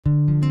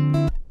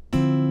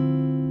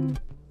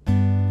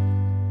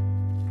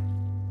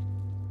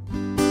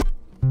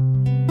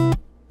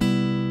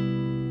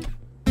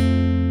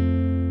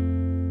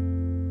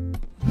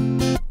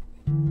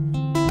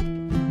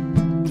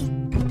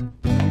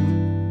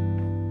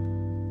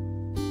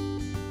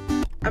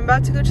I'm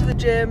about to go to the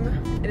gym.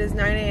 It is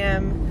 9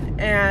 a.m.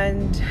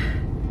 and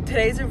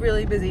today's a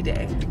really busy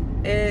day.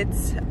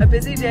 It's a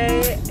busy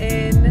day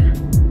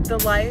in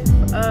the life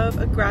of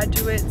a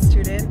graduate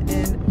student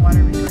in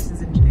water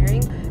resources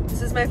engineering.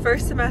 This is my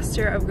first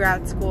semester of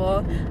grad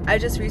school. I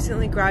just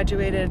recently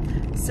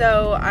graduated,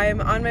 so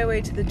I'm on my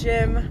way to the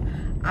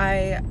gym.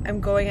 I am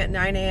going at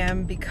 9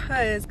 a.m.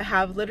 because I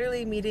have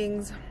literally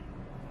meetings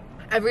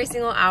every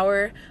single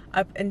hour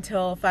up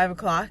until 5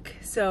 o'clock.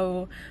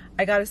 So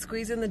I gotta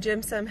squeeze in the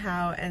gym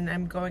somehow, and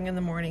I'm going in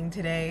the morning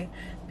today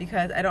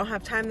because I don't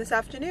have time this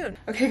afternoon.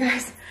 Okay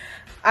guys,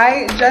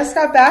 I just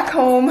got back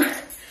home.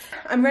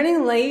 I'm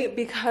running late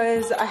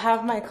because I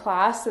have my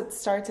class that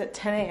starts at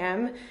 10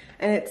 a.m.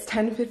 and it's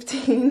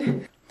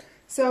 10:15.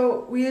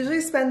 So we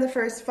usually spend the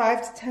first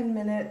 5 to 10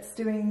 minutes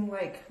doing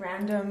like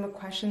random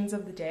questions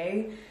of the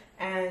day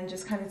and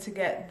just kind of to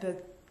get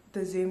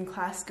the Zoom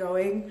class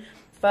going.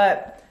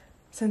 But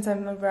since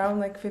I'm around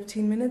like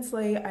 15 minutes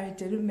late, I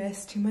didn't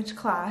miss too much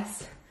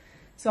class,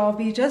 so I'll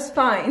be just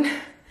fine.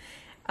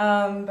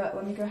 But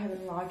let me go ahead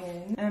and log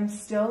in. And I'm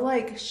still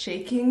like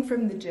shaking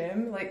from the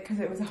gym, like because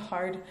it was a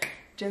hard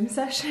gym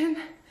session.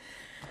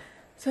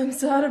 So I'm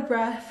still out of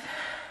breath.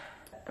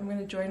 I'm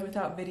gonna join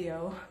without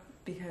video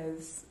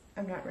because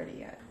I'm not ready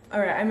yet. All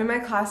right, I'm in my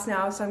class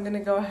now, so I'm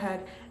gonna go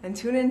ahead and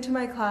tune into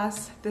my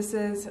class. This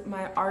is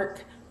my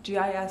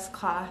ArcGIS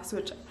class,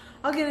 which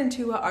I'll get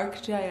into what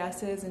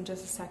ArcGIS is in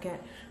just a second,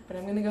 but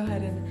I'm gonna go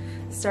ahead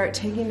and start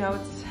taking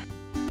notes.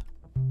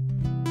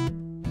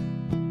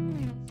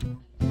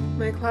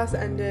 My class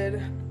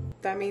ended.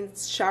 That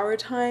means shower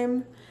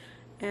time,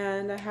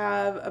 and I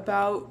have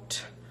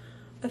about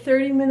a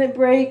 30-minute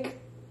break.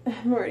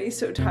 I'm already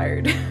so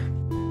tired.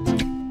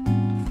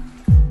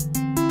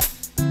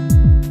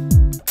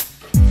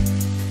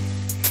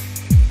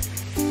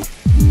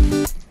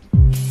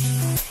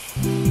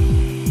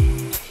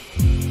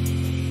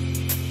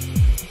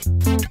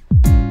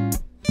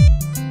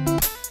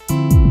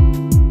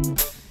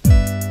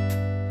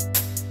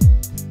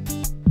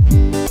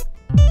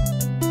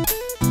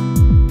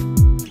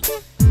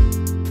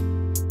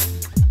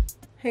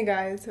 Hey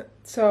guys,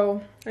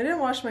 so I didn't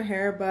wash my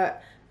hair,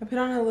 but I put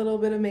on a little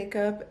bit of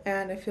makeup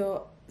and I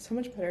feel so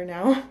much better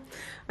now.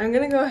 I'm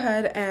gonna go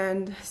ahead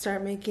and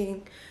start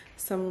making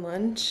some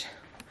lunch,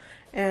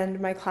 and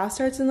my class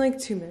starts in like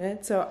 2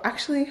 minutes, so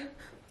actually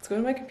let's go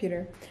to my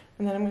computer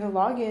and then I'm gonna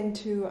log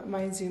into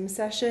my Zoom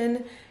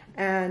session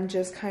and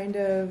just kind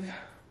of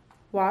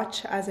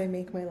watch as I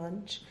make my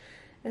lunch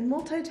and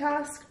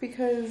multitask,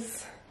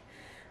 because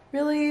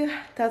really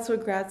that's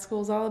what grad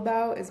school is all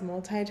about, is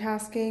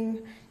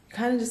multitasking.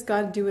 Kind of just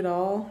got to do it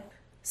all.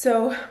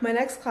 So my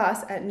next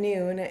class at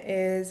noon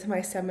is my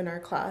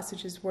seminar class,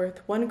 which is worth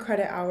 1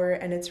 credit hour,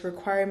 and it's a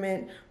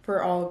requirement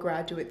for all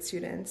graduate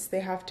students. They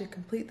have to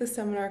complete the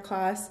seminar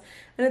class,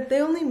 and they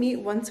only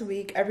meet once a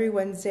week, every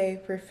Wednesday,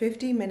 for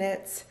 50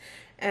 minutes.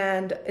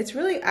 And it's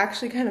really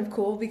actually kind of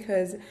cool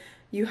because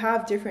you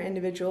have different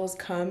individuals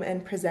come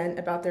and present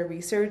about their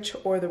research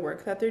or the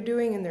work that they're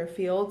doing in their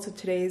field. So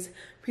today's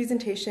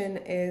presentation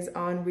is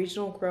on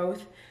regional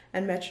growth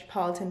and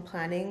metropolitan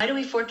planning. Why do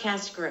we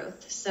forecast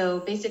growth?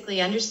 So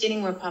basically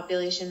understanding where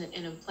population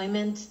and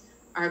employment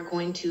are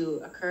going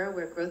to occur,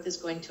 where growth is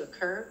going to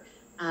occur.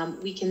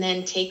 We can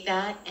then take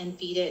that and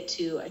feed it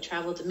to a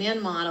travel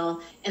demand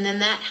model, and then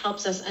that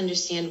helps us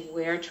understand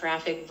where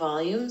traffic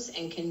volumes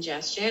and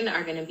congestion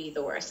are going to be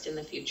the worst in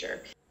the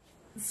future.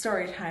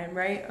 Story time,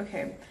 right?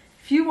 Okay.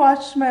 If you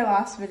watched my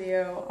last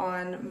video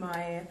on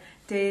my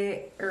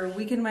day or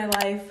week in my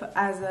life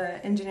as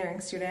an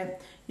engineering student,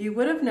 you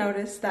would have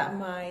noticed that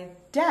my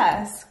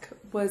desk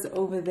was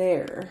over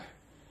there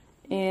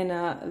in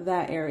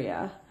that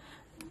area.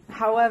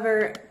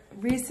 However,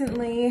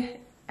 recently,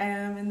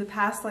 in the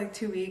past like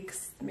 2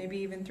 weeks, maybe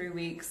even 3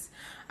 weeks,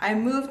 I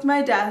moved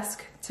my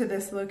desk to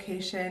this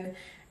location,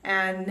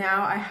 and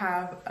now I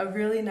have a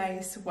really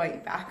nice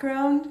white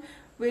background,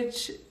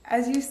 which,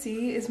 as you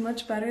see, is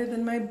much better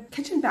than my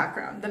kitchen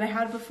background that I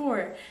had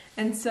before.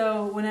 And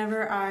so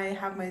whenever I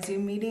have my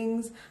Zoom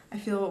meetings, I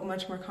feel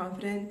much more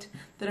confident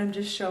that I'm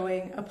just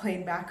showing a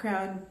plain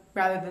background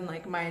rather than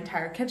like my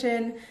entire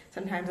kitchen.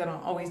 Sometimes I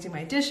don't always do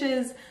my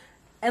dishes,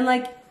 and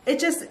like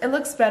it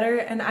looks better.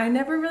 And I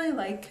never really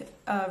like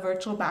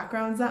virtual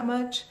backgrounds that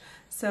much,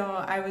 so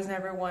I was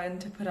never one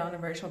to put on a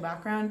virtual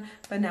background,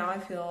 but now I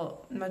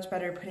feel much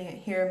better putting it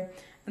here.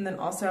 And then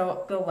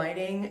also the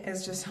lighting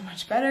is just so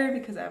much better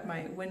because I have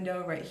my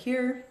window right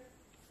here.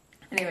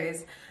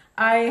 Anyways,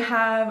 I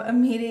have a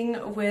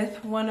meeting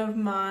with one of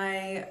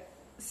my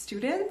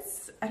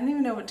students. I don't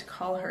even know what to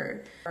call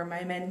her, or my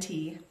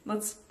mentee.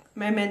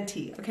 My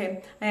mentee,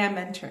 okay? I am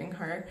mentoring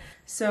her.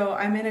 So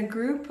I'm in a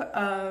group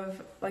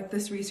of, like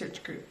this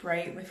research group,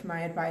 right, with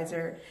my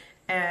advisor,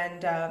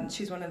 and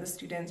she's one of the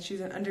students.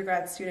 She's an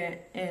undergrad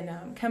student in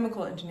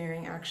chemical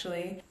engineering,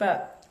 actually,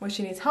 but what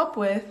she needs help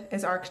with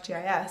is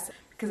ArcGIS,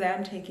 because I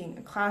am taking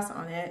a class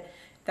on it.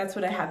 That's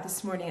what I had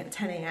this morning at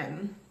 10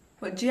 a.m.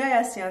 What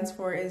GIS stands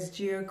for is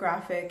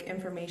Geographic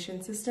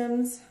Information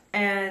Systems,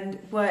 and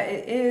what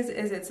it is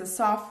it's a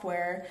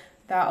software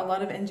that a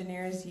lot of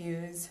engineers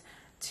use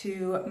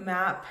to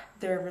map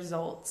their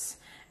results.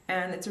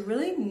 And it's a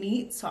really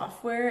neat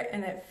software,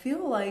 and I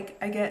feel like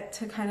I get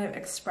to kind of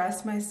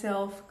express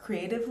myself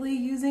creatively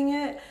using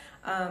it.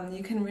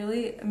 You can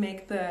really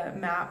make the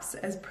maps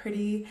as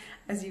pretty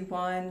as you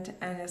want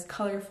and as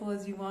colorful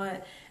as you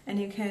want, and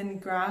you can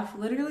graph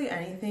literally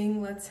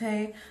anything. Let's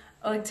say,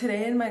 like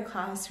today in my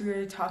class, we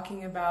were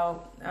talking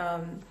about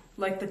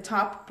like the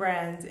top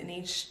brands in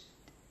each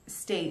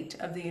state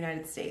of the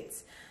United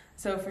States.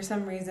 So for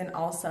some reason,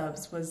 All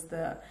Subs was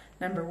the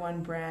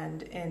 #1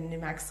 brand in New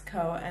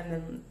Mexico, and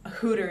then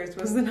Hooters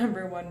was the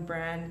 #1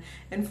 brand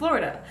in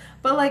Florida.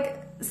 But like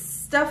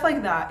stuff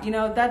like that, you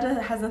know, that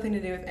has nothing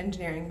to do with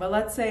engineering. But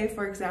let's say,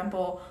 for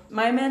example,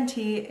 my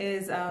mentee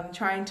is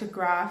trying to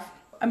graph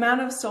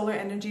amount of solar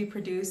energy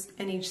produced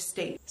in each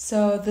state.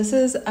 So this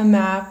is a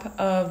map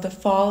of the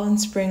fall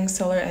and spring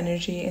solar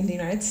energy in the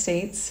United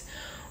States,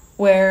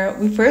 where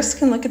we first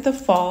can look at the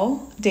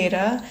fall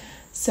data.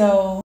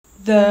 So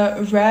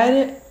the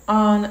red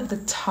on the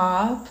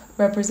top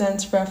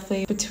represents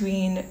roughly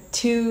between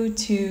 2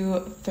 to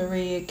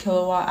 3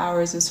 kilowatt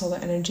hours of solar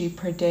energy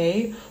per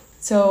day.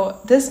 So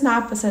this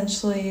map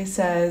essentially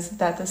says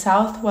that the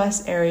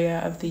southwest area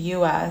of the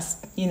US,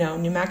 you know,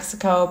 New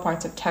Mexico,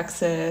 parts of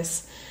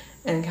Texas,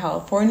 and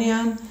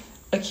California,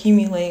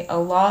 accumulate a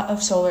lot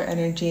of solar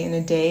energy in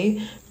a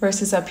day,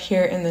 versus up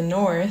here in the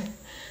north,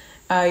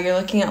 you're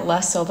looking at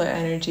less solar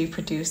energy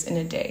produced in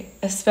a day,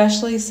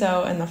 especially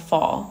so in the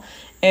fall.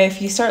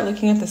 If you start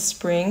looking at the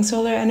spring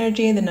solar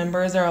energy, the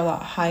numbers are a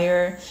lot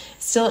higher,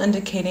 still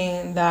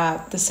indicating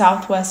that the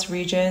southwest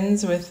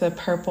regions with the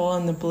purple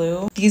and the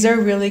blue, these are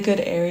really good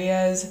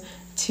areas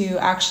to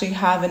actually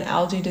have an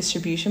algae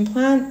distribution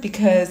plant,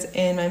 because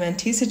in my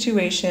mentee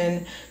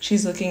situation,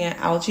 she's looking at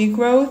algae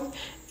growth,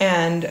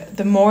 and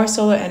the more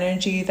solar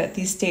energy that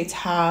these states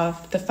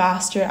have, the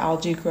faster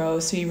algae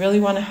grows. So you really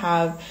want to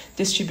have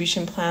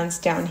distribution plants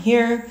down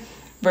here,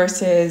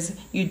 versus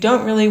you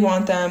don't really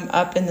want them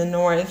up in the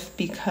north,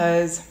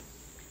 because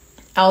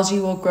algae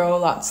will grow a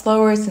lot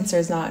slower since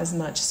there's not as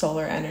much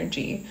solar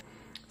energy.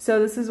 So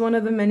this is one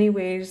of the many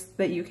ways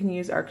that you can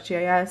use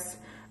ArcGIS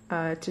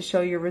to show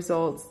your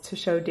results, to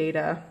show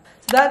data.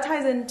 So that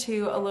ties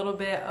into a little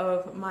bit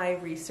of my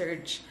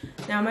research.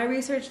 Now, my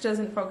research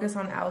doesn't focus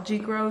on algae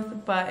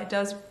growth, but it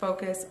does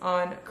focus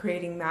on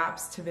creating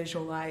maps to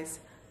visualize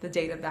the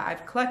data that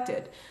I've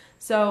collected.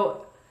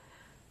 So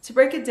to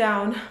break it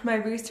down, my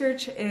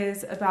research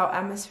is about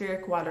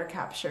atmospheric water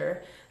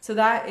capture. So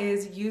that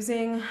is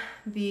using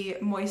the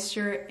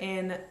moisture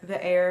in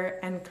the air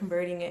and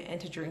converting it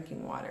into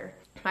drinking water.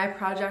 My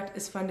project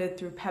is funded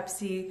through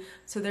Pepsi,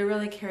 so they're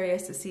really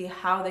curious to see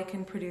how they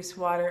can produce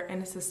water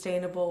in a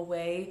sustainable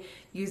way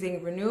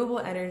using renewable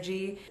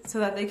energy so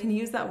that they can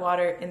use that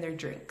water in their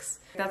drinks.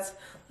 That's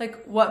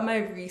like what my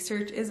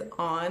research is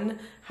on.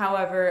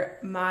 However,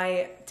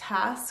 my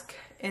task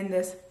in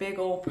this big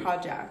old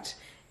project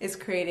is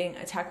creating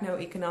a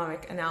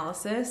techno-economic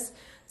analysis.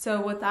 So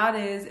what that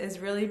is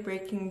really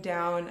breaking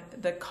down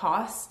the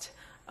cost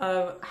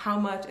of how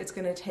much it's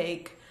going to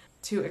take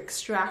to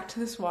extract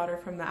this water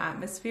from the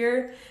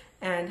atmosphere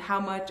and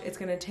how much it's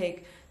going to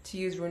take to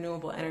use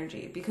renewable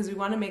energy, because we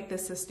want to make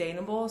this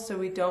sustainable. So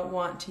we don't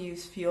want to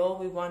use fuel,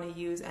 we want to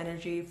use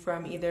energy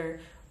from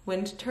either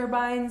wind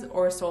turbines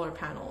or solar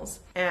panels,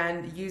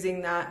 and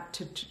using that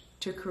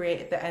to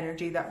create the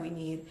energy that we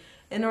need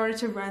in order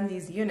to run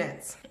these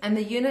units. And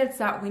the units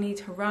that we need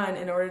to run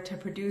in order to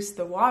produce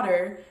the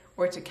water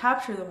or to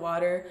capture the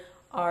water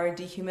are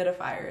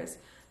dehumidifiers.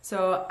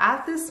 So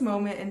at this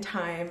moment in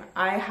time,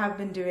 I have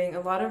been doing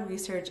a lot of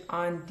research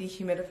on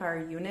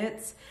dehumidifier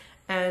units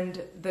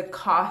and the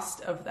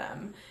cost of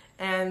them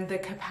and the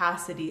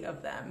capacity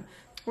of them.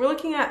 We're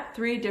looking at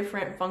 3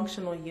 different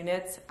functional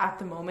units at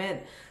the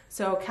moment.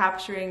 So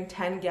capturing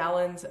 10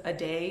 gallons a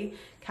day,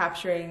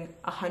 capturing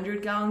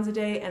 100 gallons a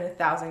day, and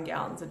 1,000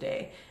 gallons a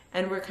day.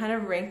 And we're kind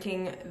of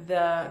ranking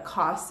the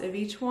cost of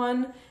each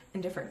one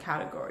in different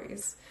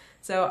categories.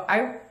 So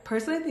I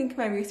personally think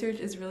my research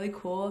is really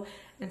cool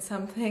and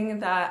something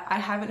that I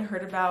haven't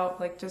heard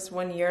about like just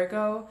 1 year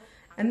ago.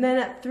 And then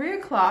at 3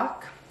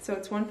 o'clock, so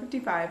it's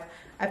 1:55,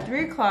 at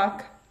 3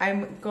 o'clock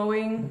I'm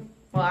going,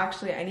 well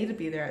actually I need to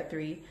be there at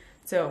 3,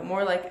 so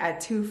more like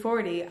at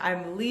 2:40,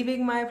 I'm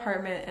leaving my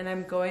apartment and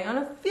I'm going on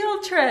a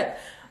field trip.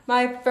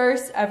 My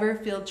first ever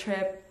field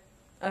trip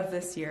of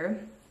this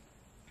year,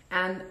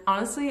 and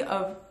honestly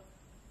of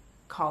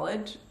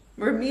college.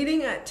 We're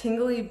meeting at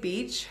Tingley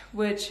Beach,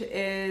 which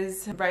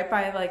is right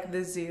by like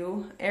the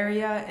zoo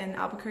area in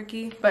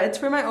Albuquerque. But it's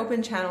for my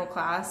open channel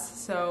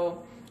class,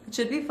 so it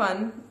should be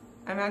fun.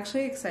 I'm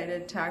actually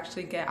excited to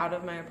actually get out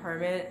of my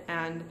apartment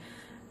and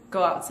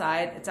go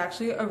outside. It's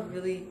actually a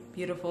really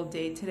beautiful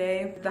day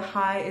today. The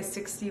high is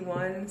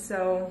 61,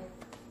 so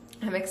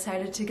I'm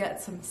excited to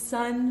get some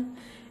sun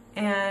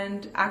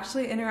and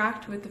actually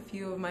interact with a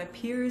few of my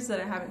peers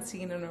that I haven't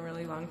seen in a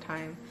really long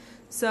time.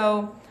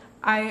 So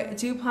I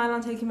do plan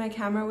on taking my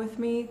camera with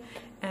me,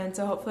 and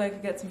so hopefully I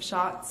can get some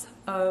shots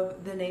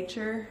of the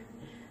nature.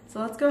 So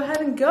let's go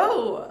ahead and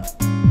go!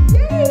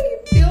 Yay!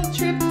 Field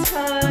trip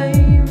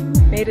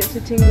time. Made it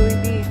to Tingly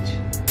Beach.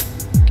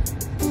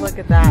 Look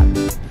at that.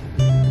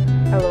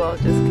 LOL,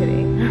 just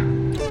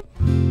kidding.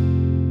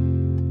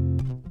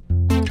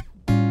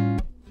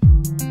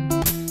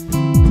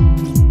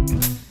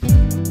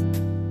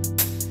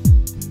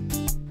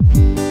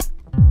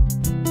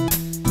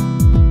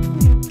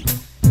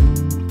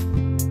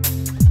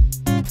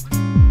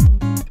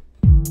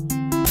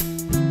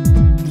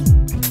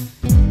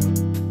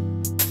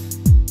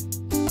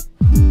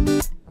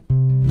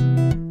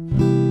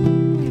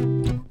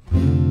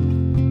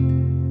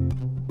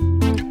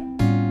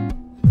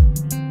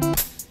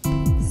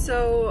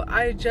 So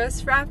I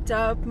just wrapped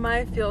up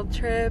my field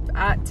trip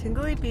at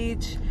Tingly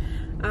Beach,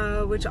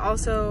 which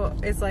also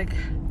is like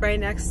right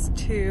next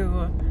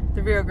to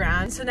the Rio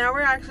Grande. So now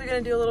we're actually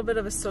gonna do a little bit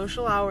of a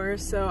social hour,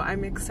 so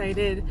I'm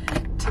excited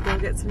to go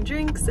get some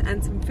drinks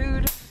and some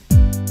food.